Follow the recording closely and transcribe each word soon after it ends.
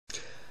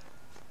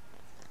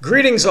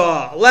Greetings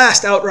all,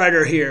 Last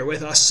Outrider here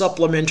with a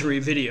supplementary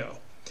video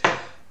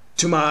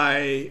to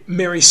my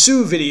Mary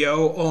Sue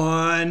video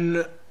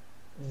on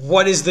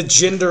what is the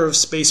gender of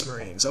Space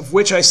Marines, of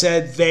which I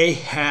said they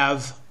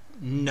have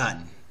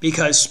none,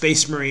 because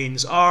Space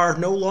Marines are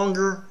no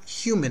longer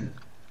human.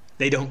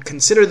 They don't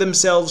consider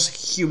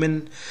themselves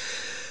human,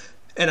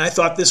 and I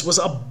thought this was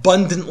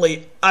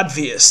abundantly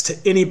obvious to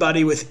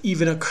anybody with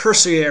even a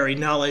cursory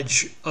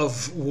knowledge of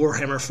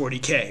Warhammer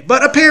 40k.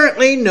 But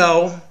apparently,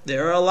 no,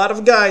 there are a lot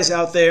of guys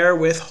out there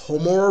with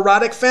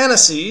homoerotic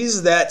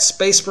fantasies that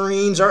Space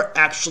Marines are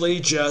actually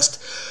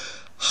just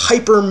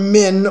hyper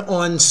men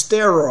on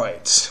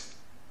steroids.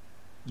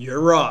 You're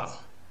wrong.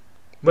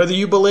 Whether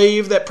you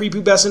believe that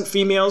prepubescent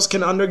females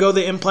can undergo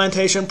the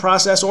implantation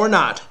process or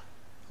not,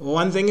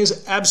 one thing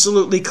is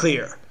absolutely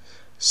clear.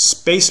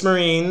 Space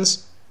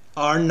Marines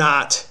are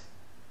not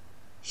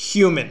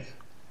human.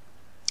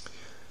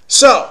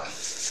 So,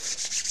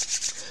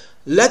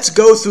 let's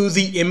go through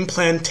the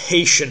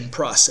implantation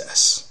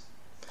process.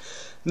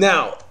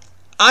 Now,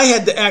 I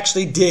had to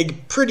actually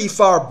dig pretty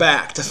far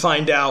back to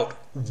find out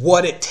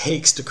what it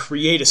takes to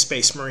create a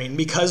Space Marine,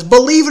 because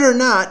believe it or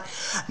not,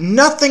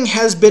 nothing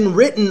has been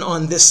written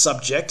on this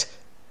subject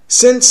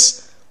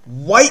since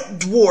White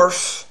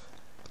Dwarf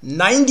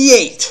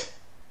 98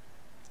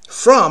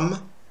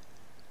 from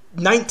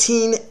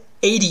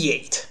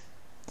 1988,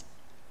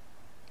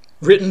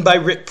 written by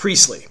Rick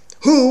Priestley,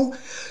 who,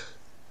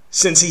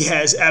 since he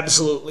has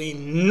absolutely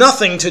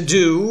nothing to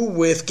do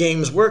with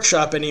Games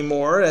Workshop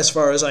anymore, as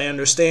far as I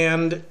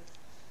understand,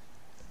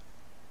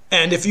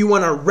 and if you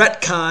want to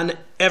retcon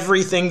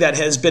everything that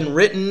has been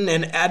written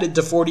and added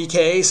to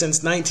 40k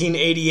since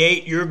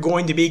 1988, you're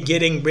going to be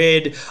getting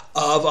rid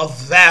of a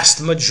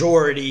vast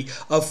majority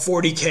of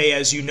 40k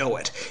as you know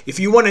it. If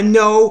you want to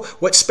know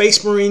what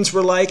Space Marines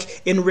were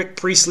like in Rick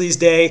Priestley's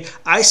day,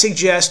 I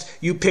suggest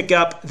you pick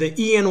up the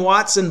Ian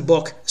Watson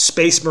book,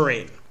 Space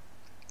Marine,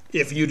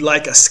 if you'd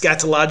like a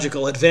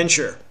scatological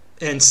adventure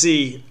and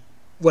see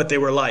what they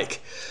were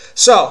like.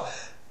 So,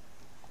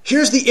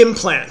 here's the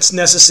implants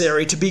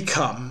necessary to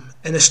become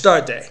an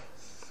Astarte.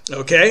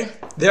 Okay?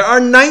 There are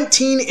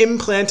 19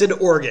 implanted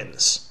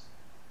organs,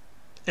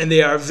 and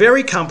they are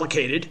very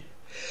complicated,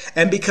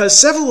 and because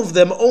several of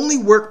them only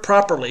work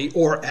properly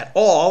or at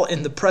all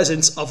in the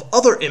presence of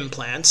other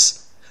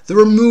implants, the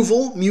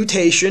removal,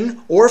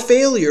 mutation, or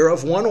failure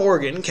of one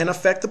organ can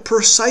affect the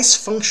precise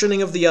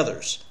functioning of the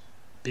others.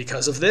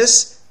 Because of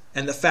this,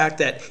 and the fact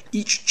that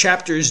each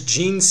chapter's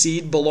gene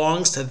seed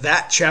belongs to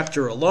that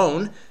chapter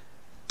alone,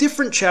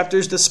 different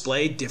chapters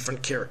display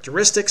different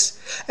characteristics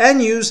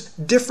and use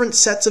different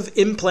sets of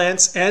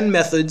implants and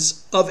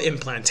methods of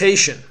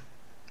implantation.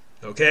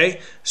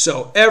 Okay?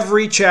 So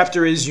every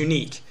chapter is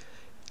unique.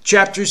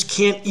 Chapters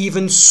can't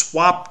even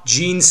swap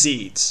gene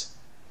seeds.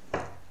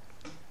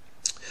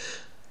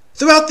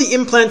 Throughout the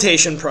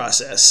implantation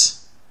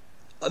process,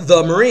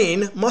 the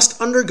Marine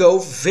must undergo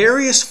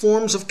various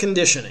forms of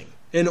conditioning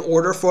in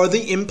order for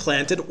the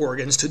implanted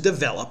organs to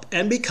develop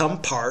and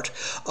become part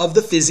of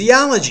the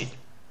physiology.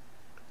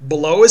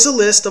 Below is a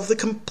list of the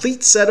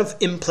complete set of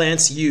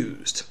implants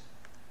used.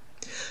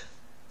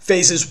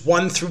 Phases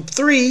 1 through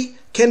 3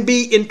 can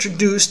be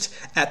introduced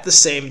at the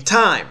same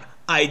time,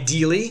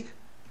 ideally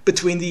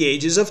between the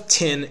ages of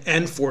 10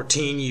 and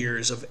 14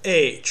 years of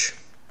age.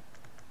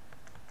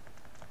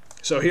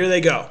 So here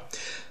they go.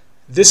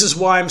 This is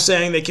why I'm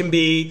saying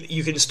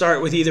you can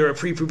start with either a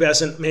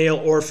prepubescent male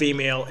or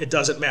female. It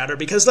doesn't matter,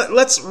 because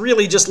let's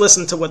really just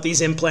listen to what these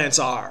implants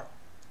are.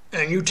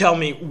 And you tell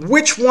me,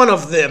 which one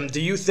of them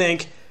do you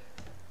think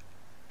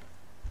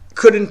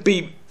couldn't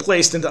be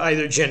placed into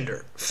either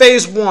gender?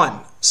 Phase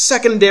 1,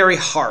 secondary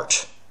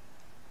heart.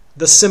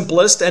 The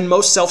simplest and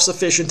most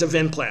self-sufficient of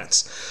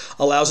implants.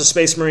 Allows a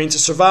Space Marine to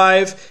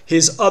survive,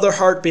 his other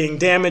heart being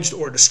damaged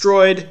or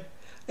destroyed,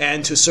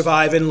 and to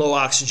survive in low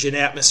oxygen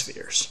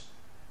atmospheres.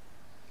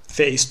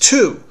 Phase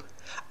 2,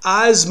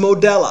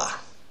 osmodella.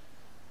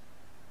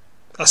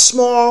 A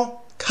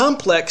small,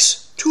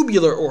 complex,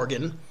 tubular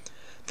organ,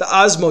 the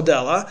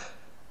osmodella,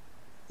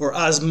 or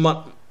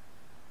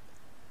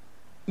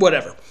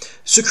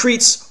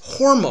secretes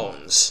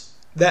hormones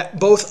that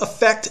both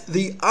affect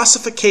the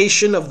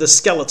ossification of the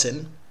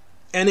skeleton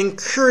and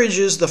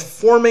encourages the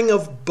forming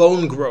of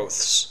bone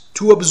growths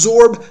to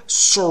absorb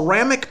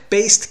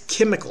ceramic-based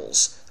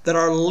chemicals that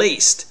are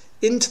laced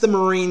into the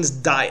Marine's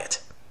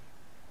diet.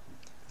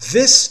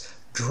 This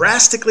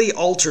drastically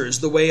alters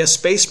the way a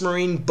Space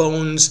Marine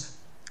bones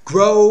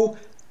grow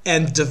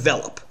and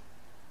develop.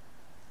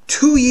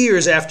 2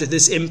 years after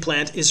this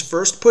implant is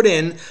first put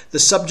in, the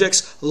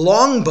subject's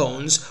long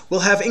bones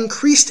will have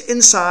increased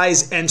in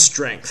size and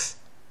strength,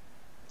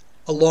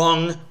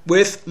 along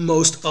with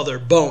most other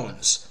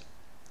bones.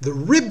 The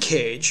rib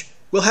cage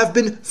will have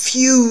been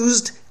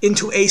fused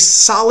into a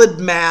solid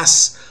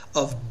mass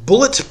of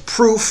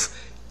bulletproof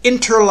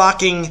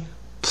interlocking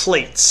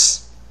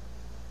plates.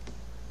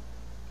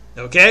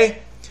 Okay?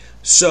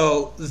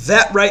 So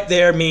that right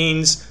there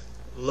means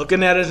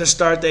looking at an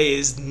Astarte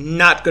is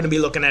not going to be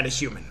looking at a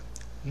human.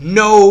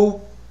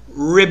 No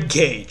rib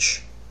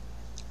cage.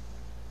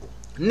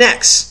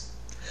 Next,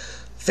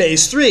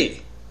 phase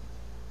 3,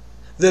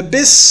 the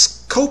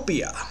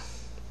biscopia.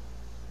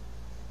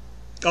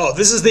 Oh,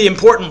 this is the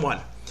important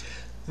one.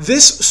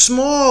 This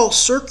small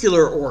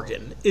circular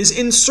organ is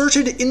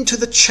inserted into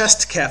the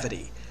chest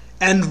cavity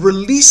and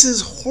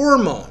releases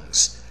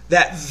hormones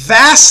that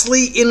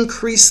vastly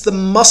increase the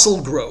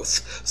muscle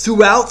growth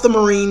throughout the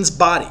Marine's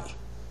body.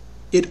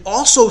 It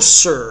also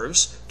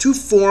serves to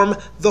form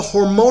the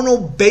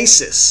hormonal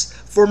basis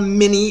for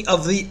many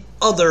of the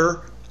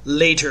other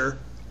later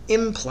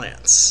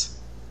implants.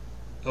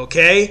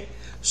 Okay?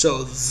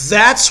 So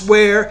that's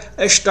where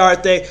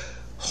Astarte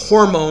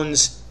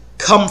hormones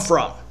come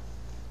from.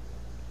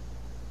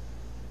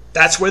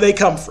 That's where they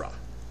come from.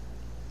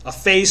 A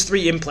phase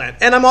 3 implant.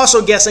 And I'm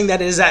also guessing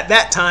that it is at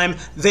that time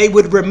they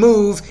would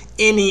remove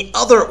any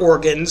other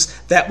organs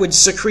that would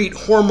secrete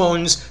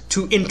hormones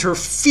to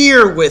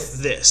interfere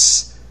with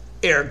this.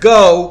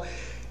 Ergo,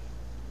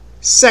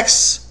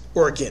 sex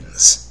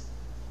organs.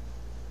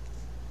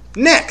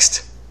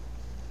 Next,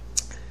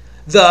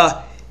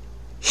 the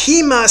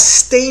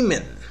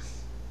hemastamen,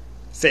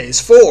 phase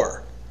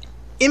 4,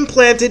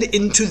 implanted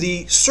into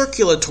the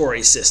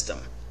circulatory system.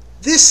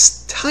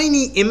 This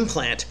tiny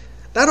implant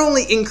not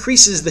only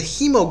increases the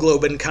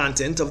hemoglobin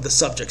content of the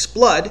subject's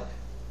blood,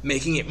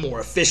 making it more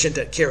efficient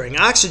at carrying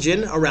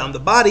oxygen around the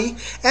body,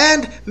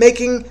 and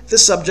making the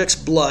subject's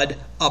blood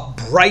a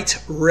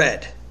bright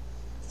red.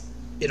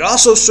 It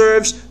also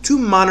serves to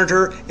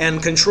monitor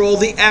and control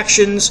the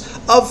actions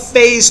of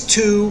phase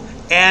 2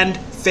 and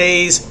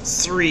phase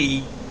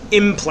 3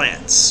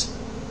 implants.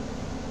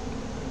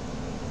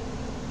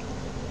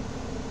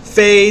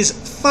 Phase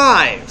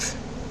 5,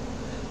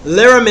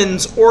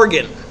 Lerman's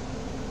organ.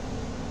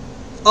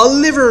 A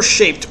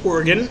liver-shaped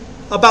organ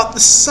about the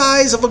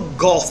size of a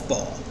golf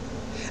ball.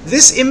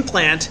 This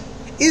implant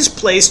is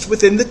placed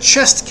within the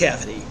chest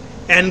cavity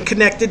and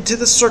connected to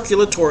the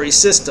circulatory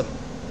system.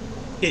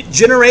 It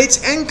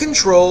generates and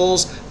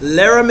controls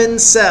Lerman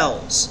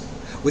cells,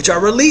 which are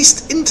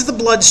released into the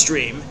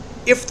bloodstream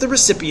if the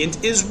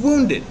recipient is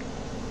wounded.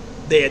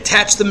 They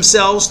attach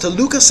themselves to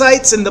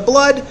leukocytes in the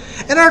blood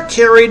and are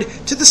carried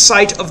to the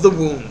site of the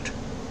wound,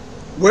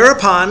 where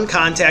upon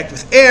contact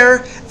with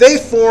air, they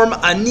form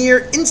a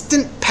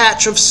near-instant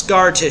patch of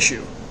scar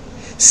tissue,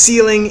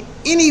 sealing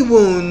any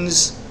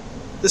wounds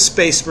the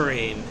Space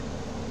Marine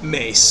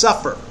may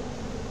suffer.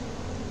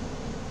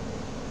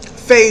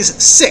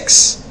 Phase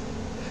 6,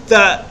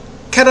 the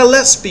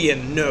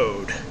catalepsian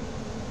node,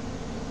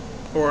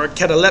 or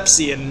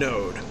catalepsian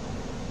node.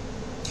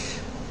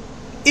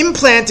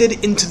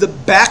 Implanted into the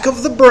back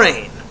of the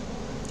brain,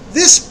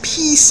 this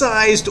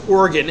pea-sized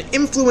organ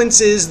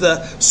influences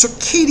the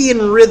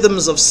circadian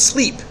rhythms of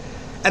sleep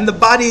and the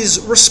body's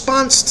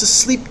response to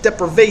sleep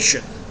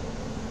deprivation.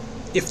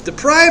 If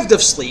deprived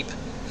of sleep,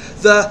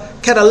 the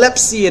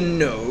catalepsian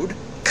node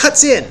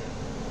cuts in.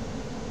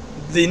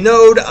 The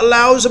node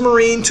allows a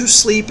Marine to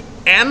sleep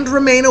and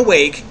remain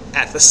awake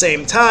at the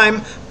same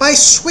time by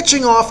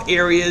switching off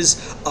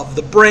areas of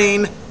the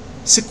brain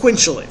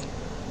sequentially.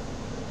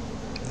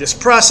 This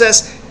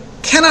process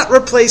cannot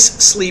replace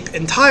sleep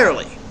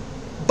entirely,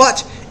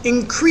 but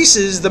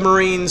increases the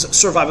Marine's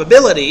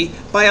survivability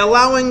by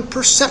allowing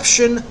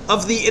perception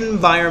of the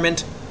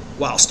environment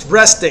whilst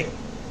resting.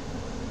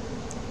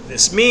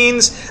 This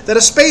means that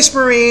a Space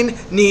Marine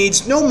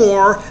needs no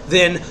more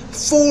than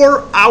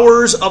 4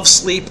 hours of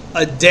sleep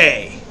a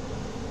day,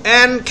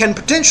 and can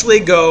potentially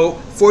go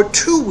for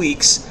 2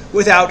 weeks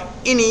without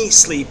any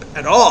sleep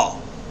at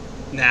all.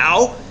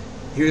 Now,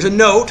 here's a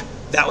note,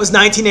 that was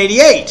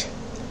 1988.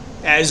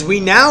 As we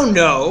now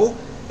know,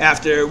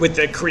 with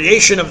the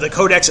creation of the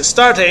Codex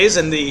Astartes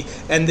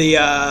and the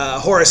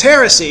Horus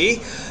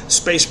Heresy,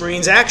 Space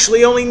Marines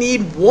actually only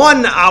need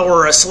 1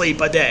 hour of sleep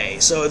a day.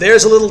 So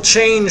there's a little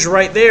change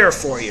right there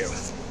for you.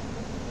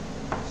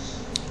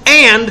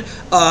 And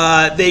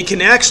they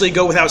can actually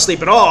go without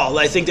sleep at all.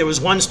 I think there was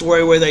one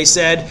story where they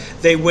said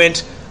they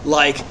went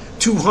like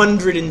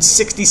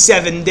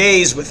 267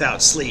 days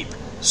without sleep.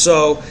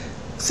 So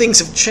things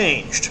have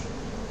changed.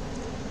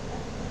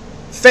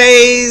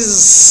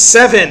 Phase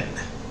 7,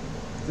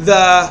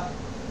 the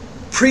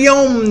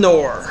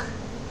preomnor.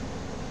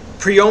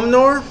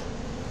 Preomnor?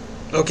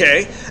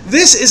 Okay.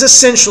 This is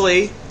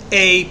essentially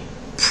a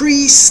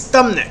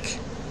pre-stomach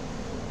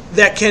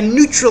that can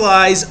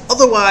neutralize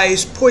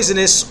otherwise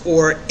poisonous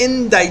or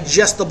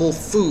indigestible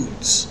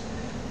foods.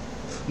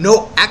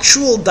 No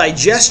actual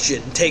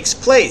digestion takes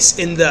place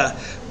in the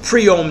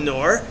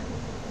preomnor,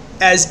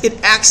 as it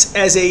acts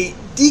as a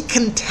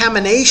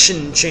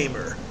decontamination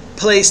chamber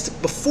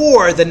placed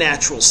before the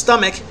natural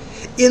stomach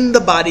in the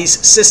body's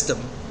system,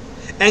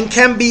 and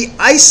can be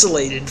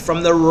isolated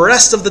from the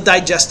rest of the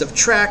digestive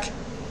tract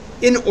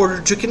in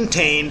order to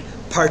contain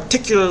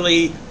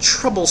particularly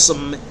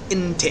troublesome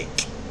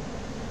intake.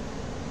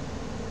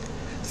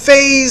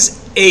 Phase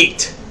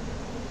 8,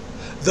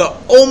 the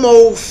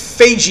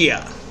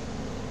omophagia.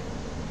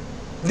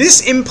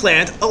 This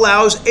implant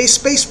allows a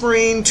Space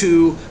Marine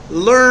to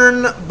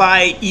learn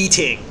by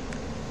eating.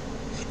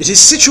 It is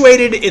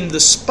situated in the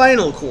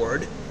spinal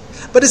cord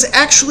but is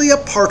actually a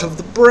part of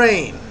the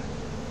brain.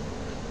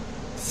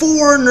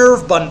 4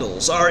 nerve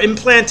bundles are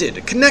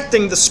implanted,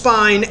 connecting the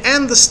spine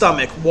and the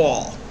stomach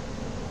wall.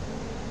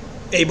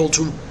 Able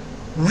to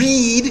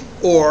read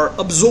or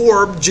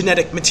absorb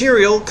genetic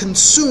material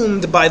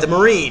consumed by the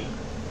Marine.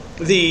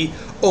 The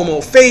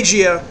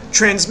omophagia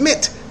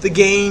transmit the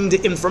gained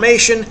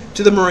information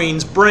to the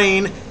Marine's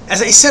brain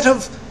as a set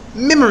of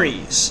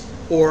memories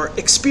or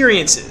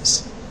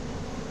experiences.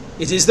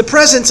 It is the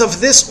presence of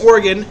this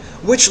organ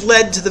which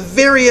led to the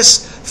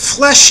various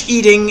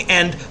flesh-eating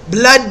and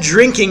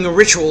blood-drinking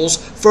rituals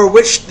for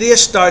which the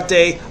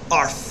Astarte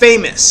are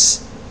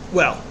famous.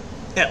 Well,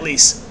 at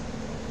least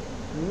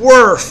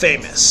were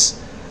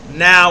famous.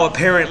 Now,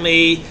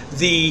 apparently,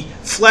 the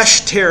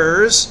Flesh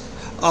Terrors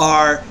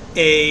are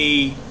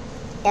a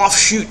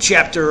offshoot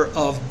chapter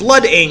of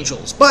Blood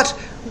Angels. But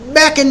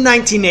back in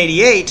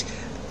 1988,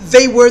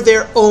 they were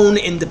their own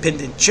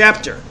independent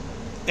chapter.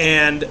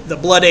 And the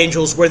Blood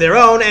Angels were their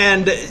own,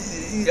 and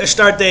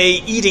Astarte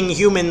eating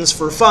humans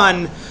for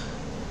fun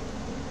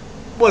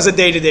was a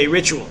day-to-day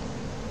ritual,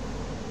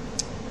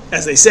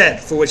 as they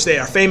said, for which they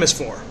are famous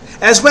for.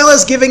 As well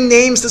as giving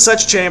names to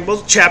such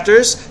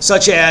chapters,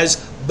 such as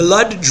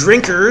Blood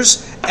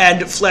Drinkers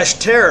and Flesh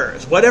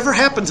Terrors. Whatever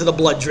happened to the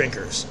Blood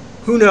Drinkers?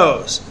 Who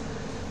knows?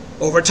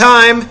 Over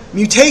time,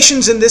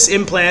 mutations in this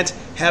implant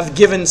have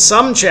given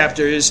some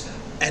chapters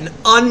an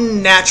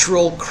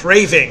unnatural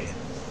craving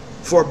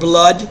for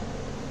blood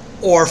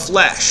or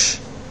flesh.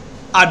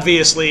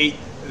 Obviously,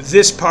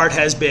 this part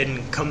has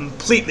been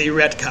completely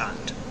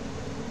retconned.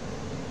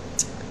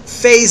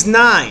 Phase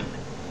 9,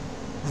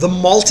 the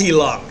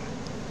multi-lung.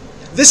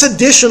 This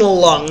additional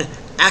lung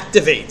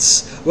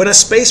activates when a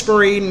Space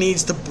Marine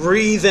needs to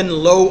breathe in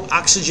low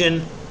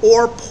oxygen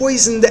or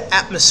poisoned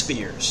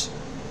atmospheres.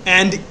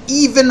 And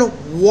even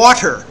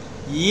water.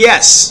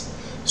 Yes,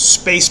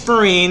 Space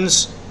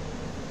Marines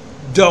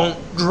don't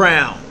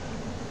drown.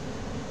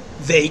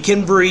 They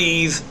can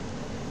breathe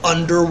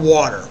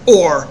underwater,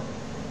 or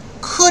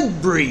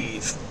could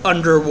breathe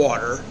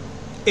underwater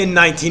in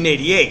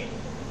 1988.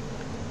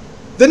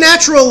 The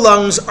natural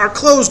lungs are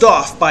closed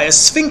off by a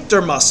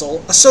sphincter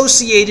muscle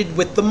associated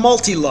with the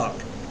multi-lung,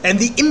 and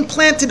the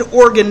implanted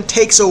organ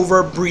takes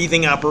over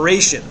breathing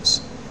operations.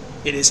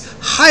 It is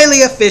highly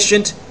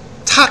efficient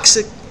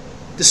toxin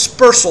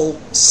dispersal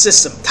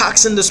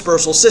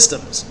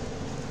systems.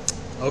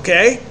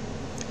 Okay?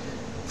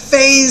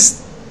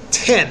 Phase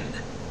 10,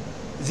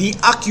 the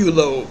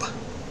oculobe.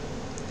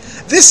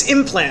 This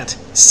implant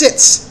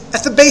sits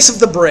at the base of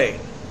the brain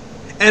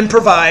and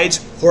provides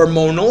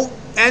hormonal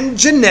and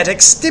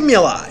genetic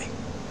stimuli,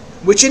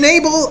 which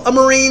enable a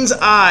Marine's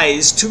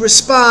eyes to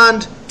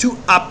respond to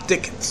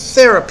optic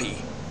therapy.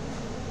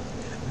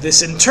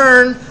 This in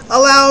turn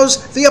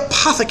allows the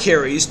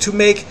apothecaries to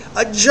make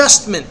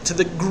adjustment to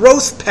the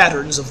growth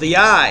patterns of the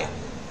eye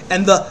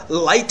and the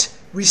light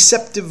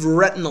receptive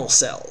retinal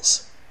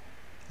cells.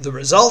 The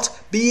result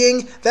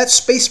being that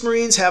Space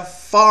Marines have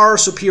far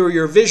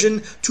superior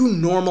vision to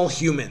normal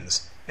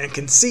humans and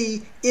can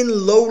see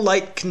in low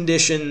light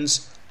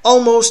conditions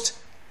almost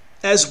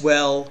as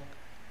well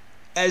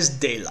as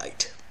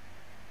daylight.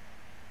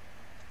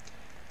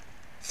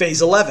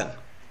 Phase 11,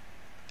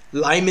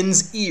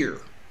 Lyman's ear.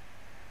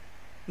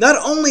 Not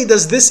only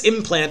does this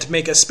implant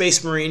make a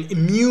Space Marine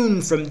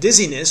immune from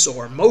dizziness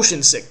or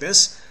motion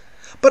sickness,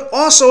 but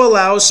also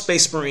allows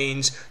Space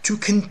Marines to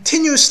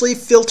continuously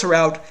filter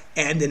out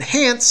and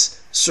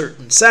enhance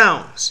certain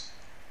sounds.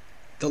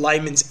 The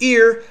Lyman's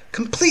ear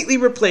completely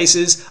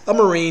replaces a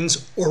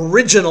Marine's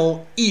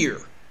original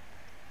ear.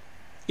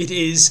 It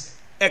is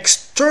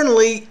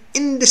externally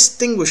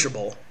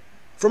indistinguishable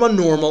from a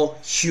normal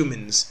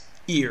human's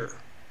ear.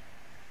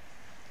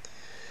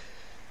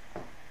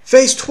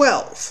 Phase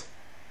 12,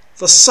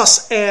 the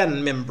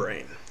Sus-Ann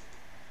membrane.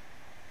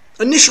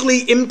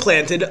 Initially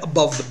implanted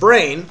above the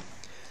brain,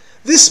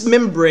 this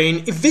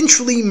membrane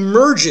eventually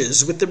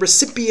merges with the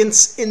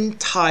recipient's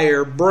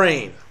entire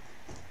brain.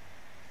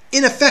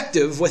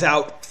 Ineffective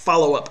without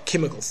follow-up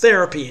chemical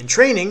therapy and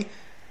training,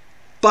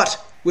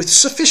 but with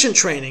sufficient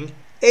training,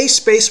 a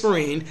Space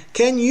Marine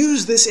can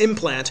use this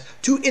implant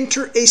to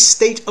enter a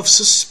state of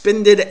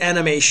suspended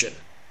animation,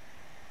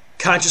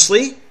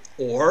 consciously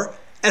or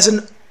as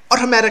an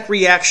automatic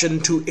reaction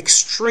to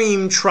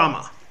extreme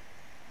trauma,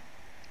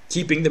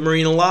 keeping the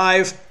Marine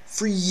alive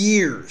for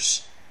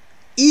years,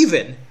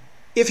 even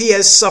if he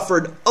has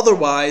suffered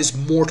otherwise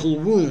mortal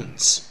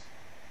wounds.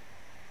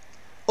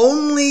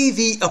 Only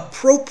the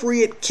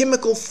appropriate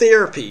chemical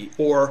therapy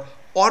or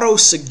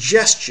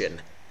autosuggestion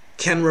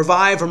can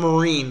revive a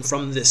Marine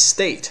from this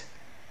state.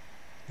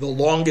 The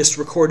longest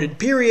recorded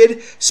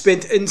period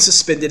spent in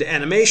suspended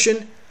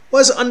animation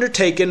was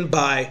undertaken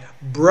by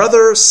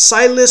Brother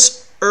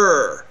Silas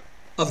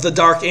of the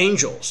Dark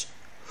Angels,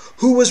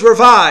 who was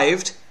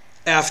revived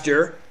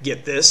after,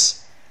 get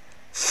this,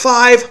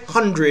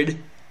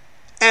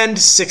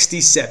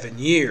 567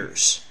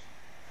 years.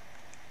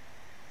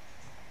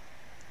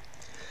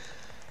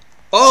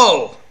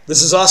 Oh,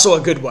 this is also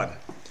a good one.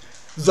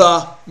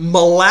 The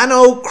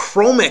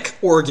melanochromic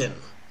organ.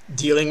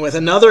 dealing with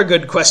another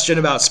good question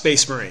about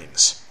Space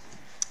Marines.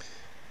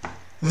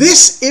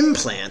 This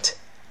implant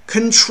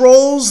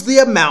controls the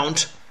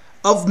amount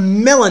of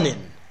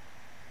melanin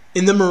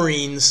in the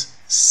Marine's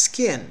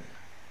skin.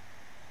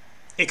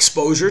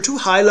 Exposure to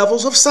high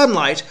levels of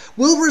sunlight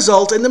will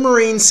result in the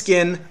Marine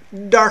skin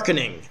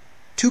darkening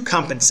to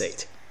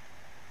compensate.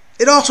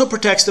 It also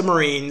protects the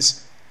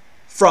Marines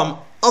from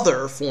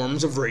other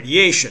forms of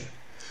radiation.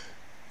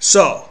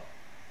 So,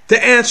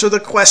 to answer the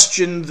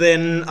question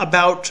then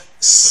about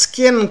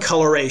skin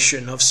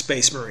coloration of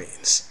Space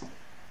Marines,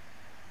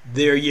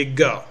 there you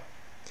go.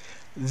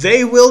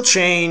 They will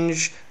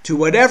change to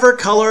whatever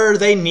color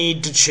they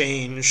need to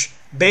change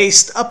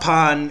based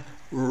upon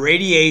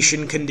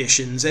radiation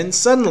conditions and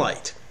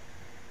sunlight.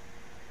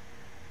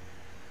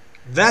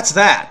 That's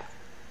that.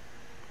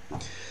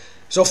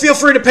 So feel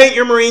free to paint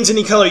your Marines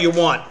any color you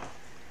want.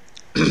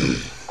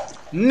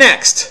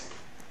 Next,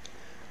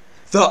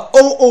 the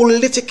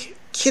oolytic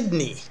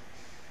kidney,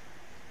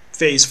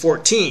 phase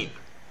 14.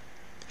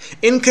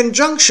 In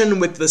conjunction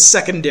with the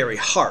secondary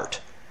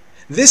heart,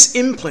 this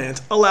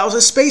implant allows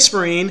a Space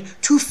Marine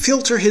to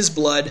filter his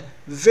blood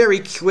very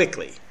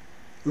quickly,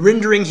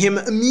 rendering him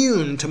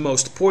immune to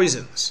most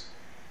poisons.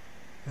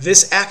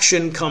 This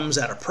action comes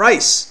at a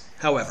price,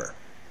 however,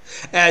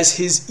 as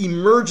his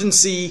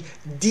emergency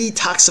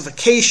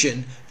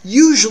detoxification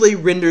usually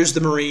renders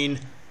the Marine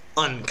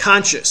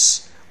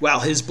unconscious,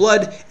 while his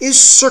blood is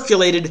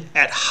circulated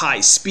at high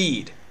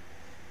speed.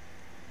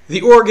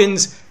 The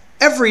organ's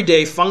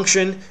everyday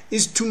function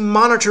is to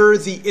monitor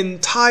the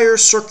entire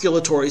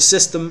circulatory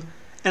system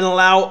and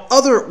allow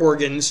other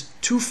organs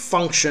to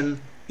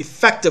function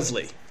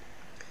effectively.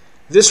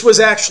 This was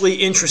actually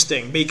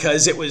interesting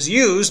because it was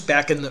used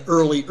back in the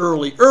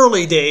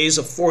early days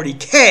of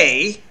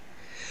 40k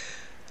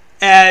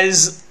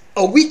as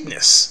a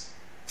weakness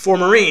for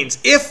Marines.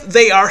 If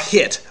they are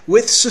hit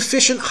with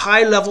sufficient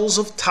high levels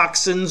of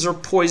toxins or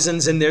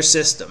poisons in their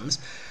systems,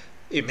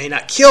 it may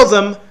not kill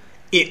them,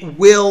 it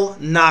will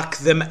knock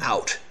them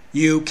out.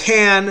 You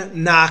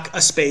can knock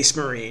a Space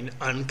Marine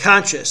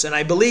unconscious. And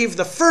I believe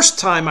the first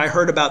time I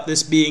heard about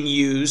this being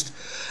used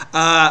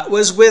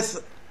was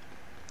with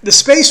the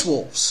Space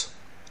Wolves,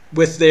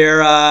 with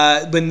their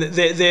when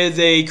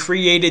they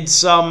created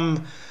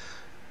some,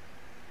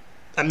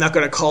 I'm not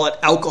going to call it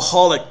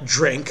alcoholic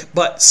drink,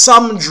 but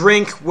some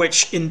drink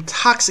which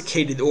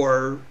intoxicated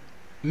or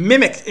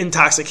mimicked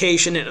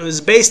intoxication, and it was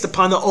based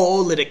upon the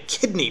oolytic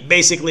kidney.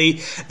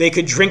 Basically, they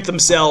could drink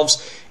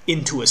themselves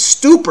into a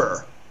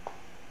stupor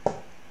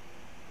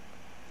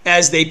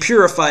as they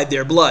purified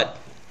their blood.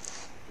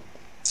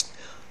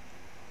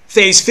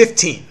 Phase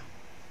 15,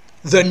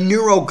 the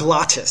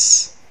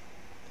neuroglottis.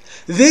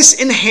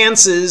 This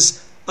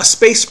enhances a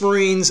Space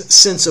Marine's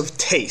sense of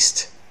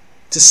taste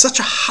to such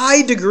a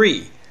high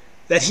degree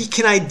that he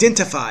can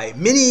identify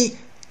many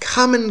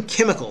common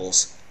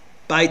chemicals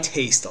by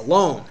taste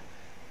alone.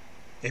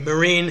 A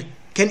Marine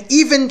can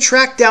even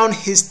track down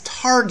his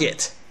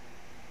target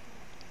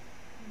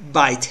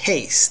by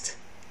taste.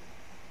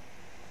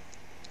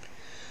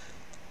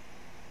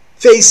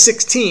 Phase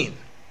 16,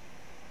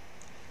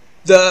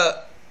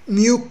 the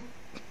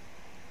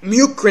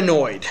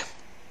mucrinoid.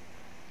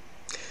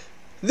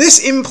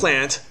 This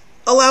implant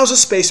allows a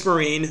Space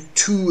Marine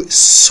to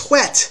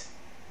sweat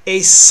a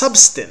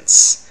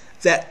substance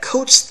that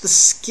coats the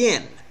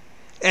skin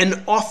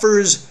and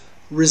offers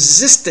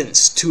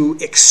resistance to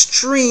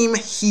extreme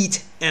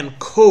heat and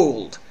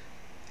cold,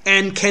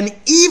 and can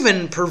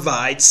even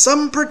provide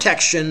some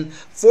protection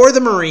for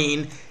the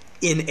Marine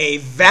in a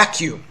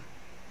vacuum.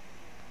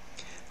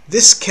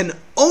 This can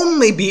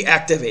only be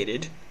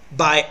activated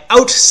by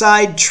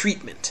outside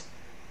treatment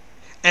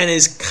and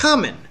is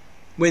common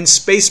when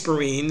Space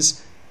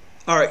Marines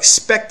are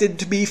expected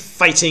to be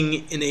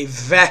fighting in a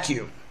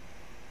vacuum.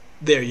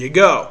 There you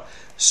go.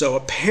 So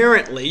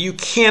apparently you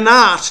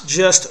cannot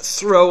just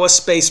throw a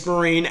Space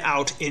Marine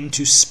out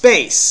into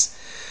space.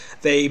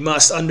 They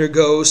must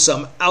undergo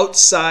some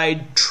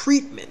outside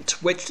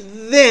treatment, which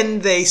then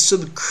they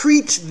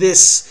secrete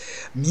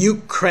this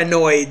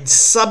mucrinoid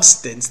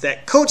substance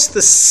that coats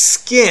the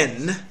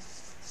skin,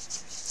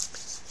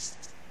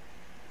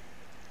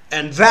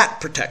 and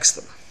that protects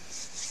them.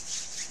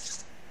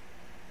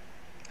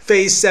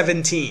 Phase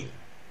 17,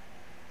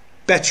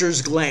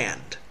 Becher's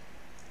gland,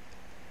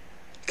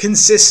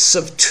 consists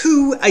of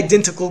two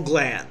identical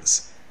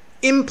glands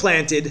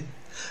implanted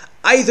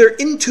either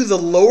into the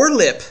lower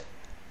lip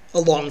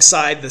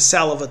alongside the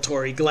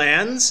salivatory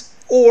glands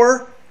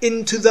or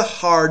into the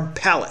hard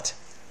palate.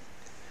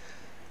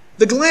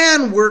 The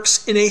gland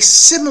works in a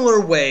similar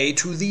way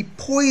to the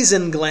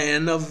poison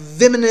gland of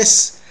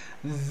venomous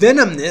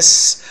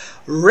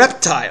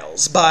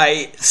reptiles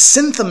by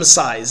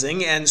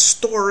synthesizing and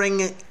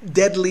storing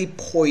deadly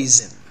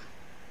poison,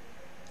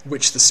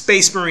 which the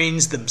Space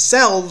Marines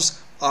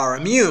themselves are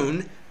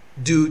immune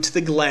due to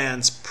the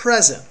gland's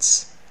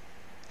presence.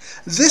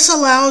 This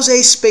allows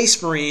a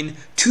Space Marine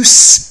to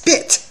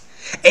spit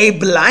a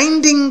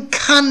blinding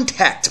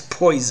contact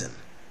poison.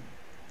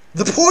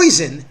 The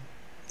poison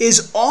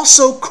is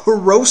also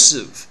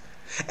corrosive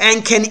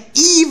and can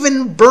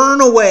even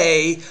burn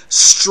away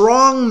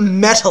strong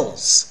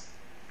metals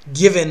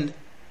given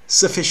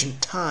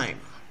sufficient time.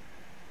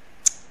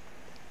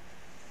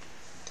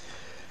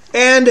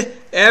 And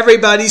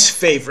everybody's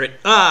favorite,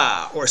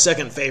 or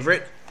second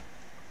favorite,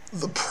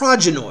 the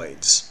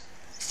progenoids,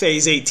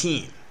 phase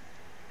 18.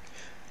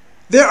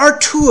 There are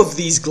two of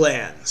these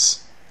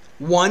glands,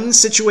 one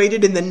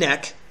situated in the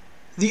neck,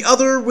 the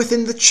other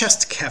within the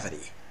chest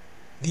cavity.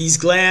 These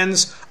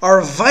glands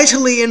are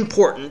vitally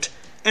important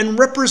and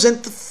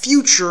represent the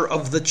future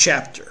of the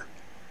chapter,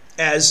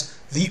 as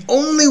the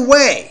only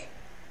way,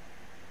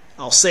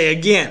 I'll say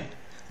again,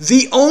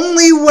 the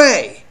only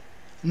way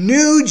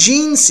new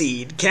gene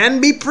seed can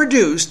be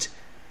produced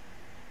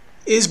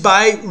is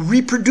by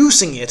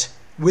reproducing it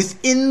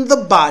within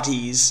the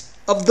bodies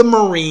of the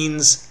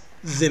Marines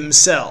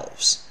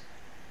themselves.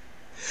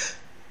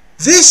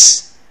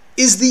 This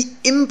is the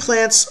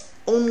implant's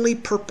only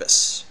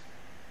purpose.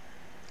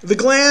 The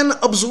gland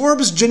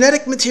absorbs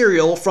genetic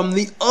material from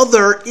the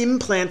other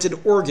implanted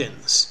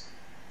organs.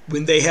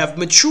 When they have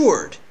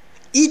matured,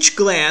 each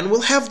gland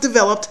will have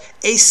developed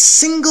a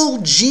single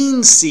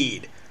gene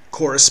seed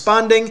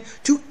corresponding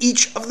to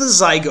each of the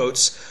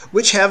zygotes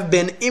which have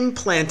been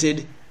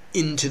implanted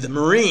into the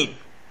Marine.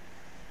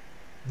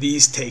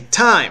 These take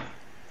time,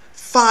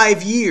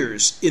 5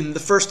 years in the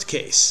first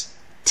case,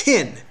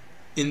 10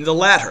 in the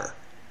latter,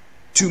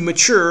 to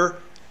mature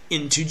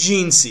into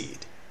gene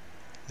seed.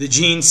 The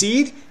gene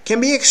seed can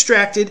be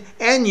extracted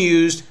and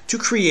used to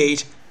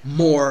create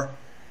more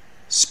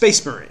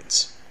Space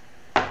Marines.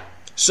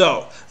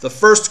 So, the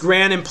first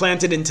gland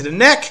implanted into the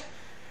neck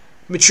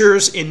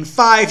matures in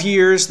 5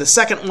 years. The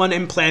second one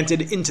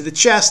implanted into the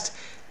chest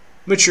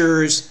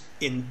matures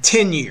in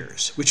 10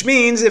 years, which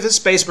means if a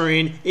Space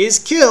Marine is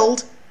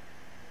killed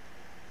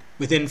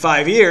within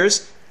 5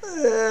 years,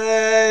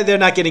 they're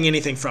not getting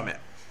anything from it.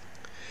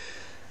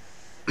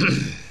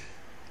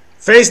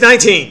 Phase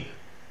 19,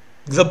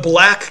 the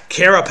black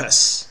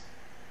carapace.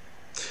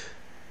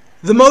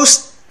 The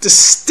most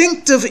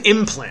distinctive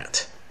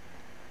implant.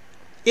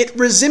 It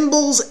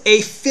resembles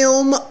a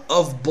film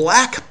of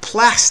black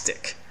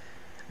plastic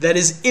that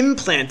is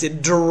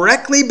implanted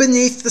directly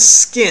beneath the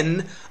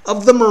skin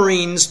of the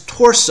Marine's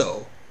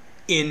torso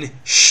in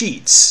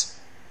sheets.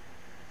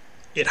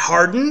 It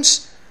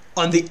hardens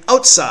on the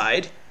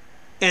outside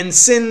and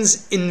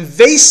sends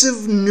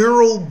invasive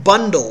neural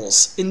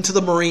bundles into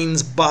the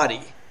Marine's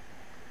body.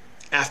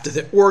 After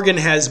the organ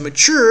has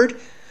matured,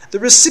 the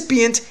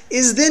recipient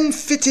is then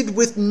fitted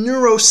with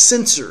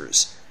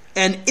neurosensors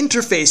and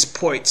interface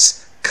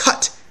points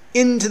cut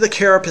into the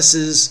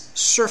carapace's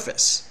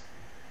surface.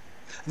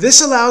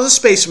 This allows a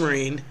Space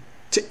Marine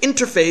to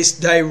interface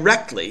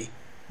directly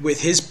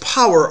with his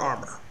power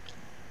armor,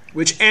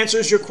 which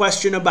answers your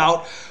question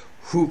about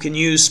who can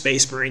use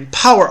Space Marine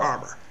power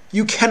armor.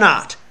 You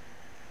cannot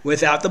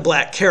without the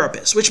black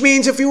carapace, which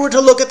means if you were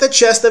to look at the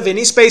chest of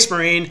any Space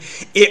Marine,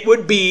 it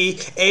would be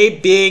a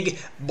big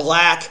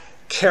black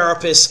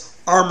carapace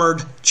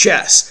armored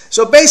chest.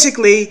 So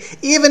basically,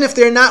 even if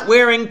they're not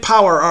wearing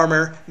power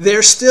armor,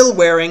 they're still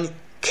wearing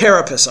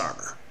carapace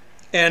armor.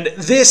 And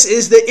this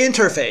is the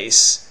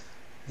interface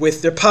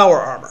with their power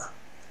armor.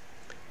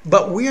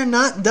 But we're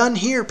not done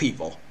here,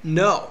 people.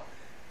 No.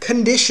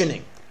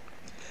 Conditioning.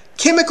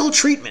 Chemical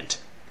treatment.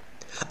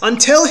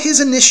 Until his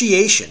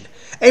initiation,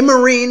 a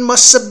Marine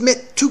must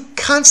submit to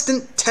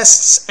constant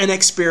tests and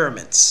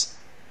experiments.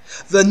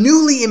 The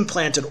newly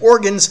implanted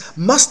organs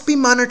must be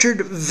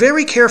monitored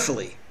very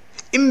carefully,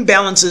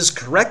 imbalances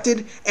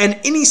corrected, and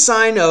any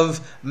sign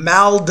of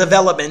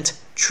maldevelopment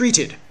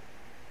treated.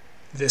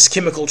 This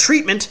chemical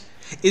treatment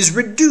is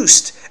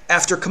reduced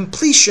after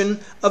completion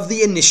of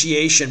the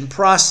initiation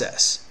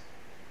process.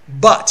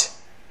 But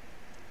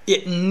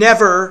it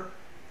never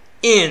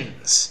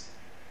ends.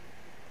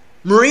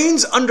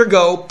 Marines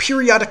undergo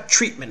periodic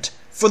treatment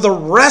for the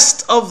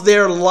rest of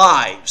their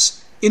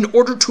lives in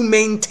order to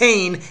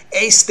maintain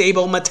a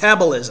stable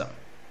metabolism.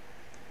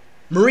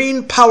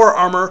 Marine power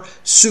armor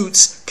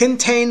suits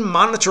contain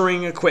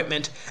monitoring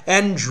equipment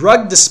and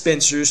drug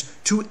dispensers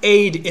to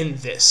aid in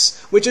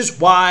this, which is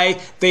why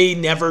they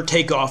never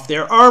take off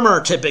their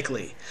armor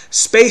typically.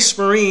 Space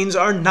Marines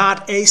are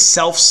not a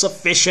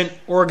self-sufficient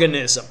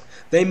organism.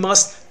 They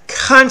must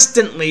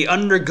constantly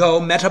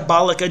undergo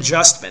metabolic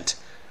adjustment,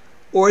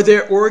 or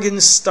their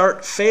organs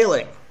start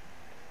failing.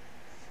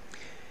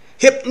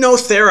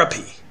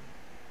 Hypnotherapy.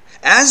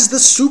 As the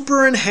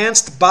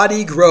super-enhanced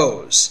body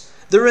grows,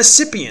 the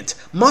recipient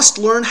must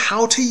learn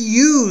how to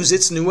use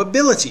its new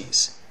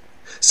abilities.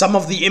 Some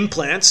of the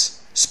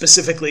implants,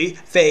 specifically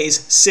phase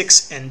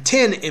 6 and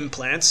 10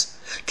 implants,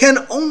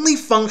 can only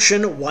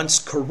function once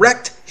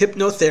correct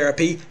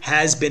hypnotherapy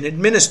has been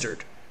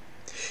administered.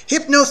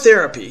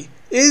 Hypnotherapy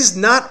is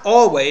not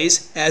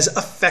always as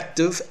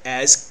effective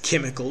as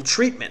chemical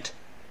treatment,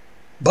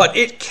 but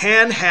it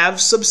can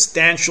have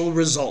substantial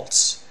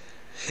results.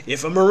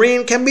 If a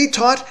Marine can be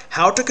taught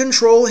how to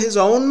control his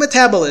own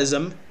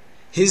metabolism,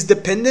 his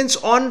dependence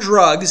on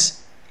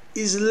drugs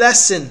is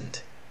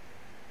lessened.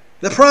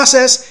 The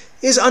process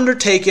is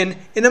undertaken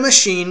in a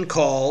machine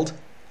called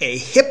a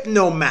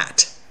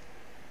hypnomat.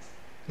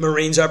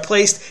 Marines are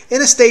placed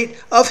in a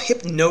state of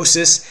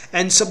hypnosis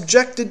and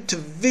subjected to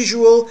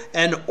visual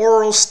and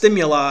oral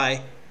stimuli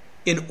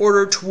in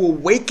order to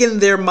awaken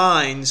their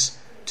minds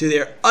to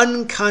their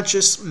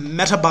unconscious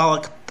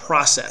metabolic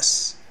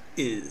process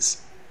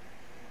is.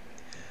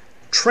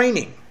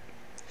 Training.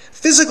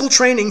 Physical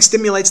training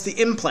stimulates the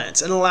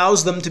implants and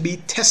allows them to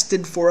be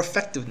tested for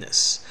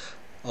effectiveness.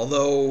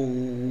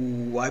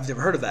 Although, I've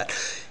never heard of that.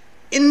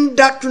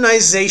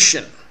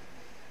 Indoctrination.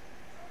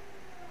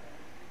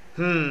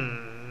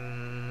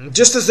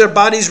 Just as their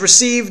bodies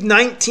receive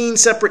 19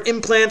 separate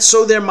implants,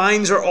 so their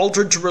minds are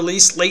altered to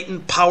release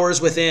latent powers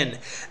within.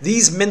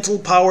 These mental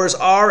powers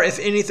are, if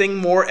anything,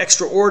 more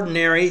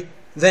extraordinary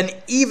than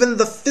even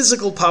the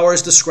physical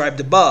powers described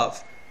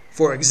above.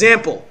 For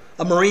example,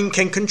 a Marine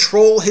can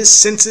control his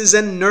senses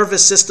and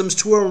nervous systems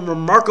to a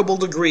remarkable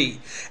degree,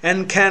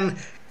 and can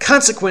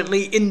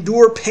consequently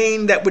endure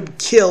pain that would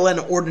kill an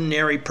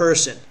ordinary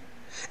person.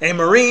 A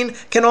Marine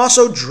can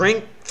also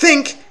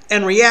think,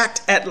 and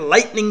react at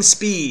lightning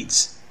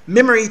speeds.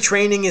 Memory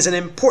training is an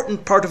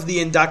important part of the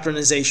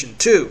indoctrination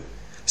too.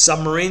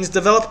 Some Marines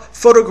develop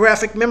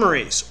photographic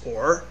memories,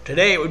 or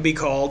today it would be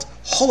called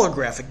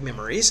holographic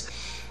memories.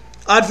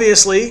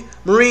 Obviously,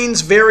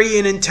 Marines vary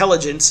in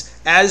intelligence,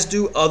 as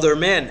do other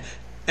men,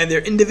 and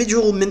their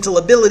individual mental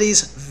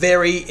abilities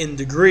vary in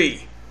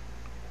degree.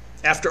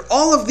 After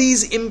all of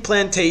these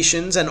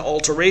implantations and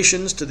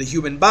alterations to the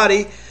human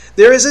body,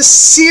 there is a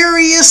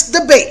serious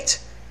debate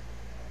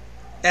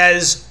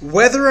as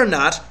whether or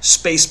not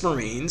Space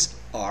Marines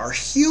are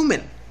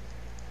human.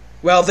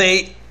 While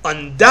they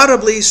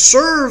undoubtedly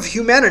serve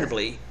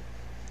humanity,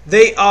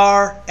 they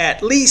are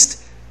at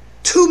least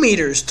 2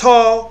 meters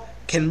tall,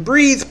 can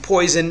breathe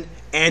poison,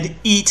 and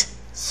eat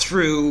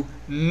through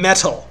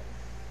metal.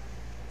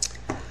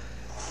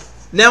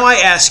 Now I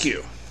ask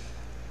you,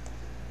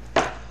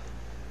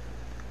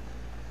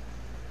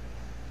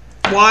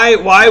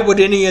 why would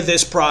any of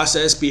this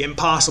process be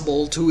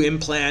impossible to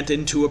implant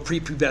into a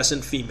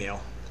prepubescent female?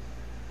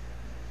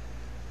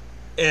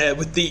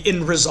 With the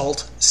end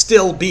result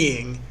still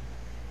being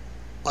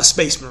a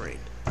Space Marine.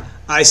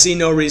 I see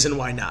no reason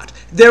why not.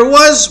 There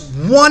was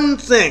one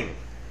thing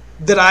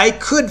that I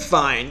could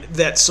find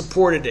that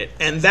supported it,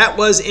 and that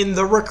was in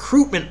the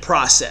recruitment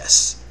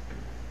process,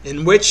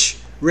 in which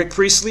Rick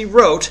Priestley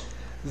wrote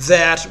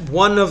that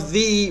one of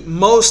the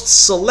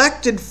most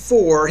selected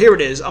for, here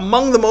it is,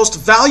 among the most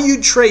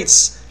valued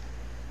traits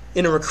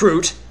in a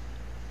recruit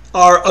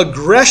are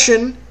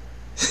aggression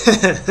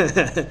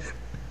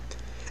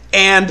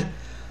and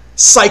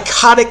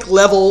psychotic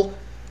level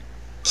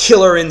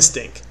killer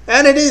instinct.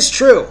 And it is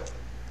true.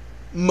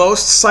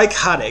 Most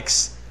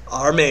psychotics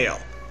are male.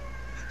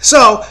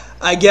 So,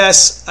 I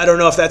guess, I don't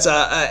know if that's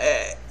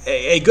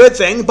a good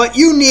thing, but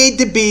you need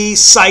to be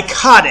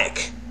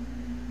psychotic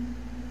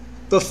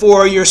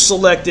before you're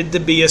selected to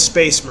be a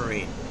Space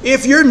Marine.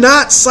 If you're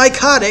not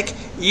psychotic,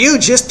 you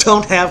just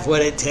don't have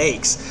what it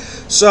takes.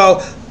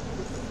 So,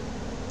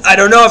 I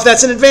don't know if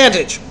that's an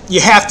advantage. You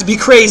have to be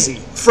crazy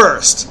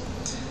first.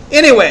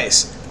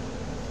 Anyways,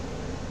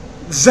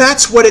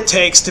 that's what it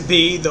takes to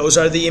be. Those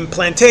are the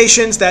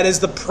implantations. That is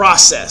the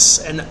process.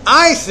 And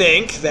I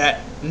think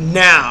that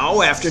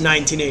now, after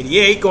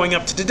 1988, going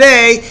up to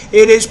today,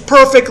 it is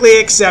perfectly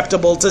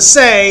acceptable to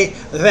say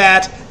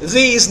that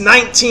these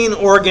 19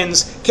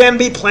 organs can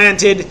be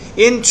planted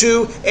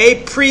into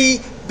a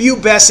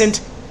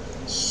prepubescent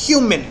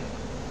human.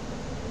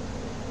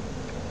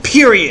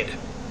 Period.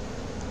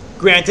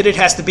 Granted, it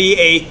has to be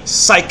a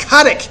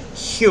psychotic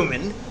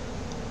human,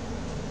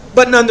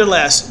 but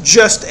nonetheless,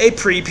 just a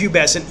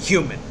prepubescent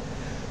human.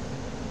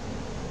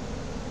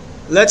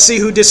 Let's see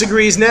who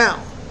disagrees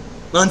now.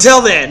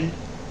 Until then,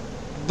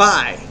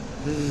 bye.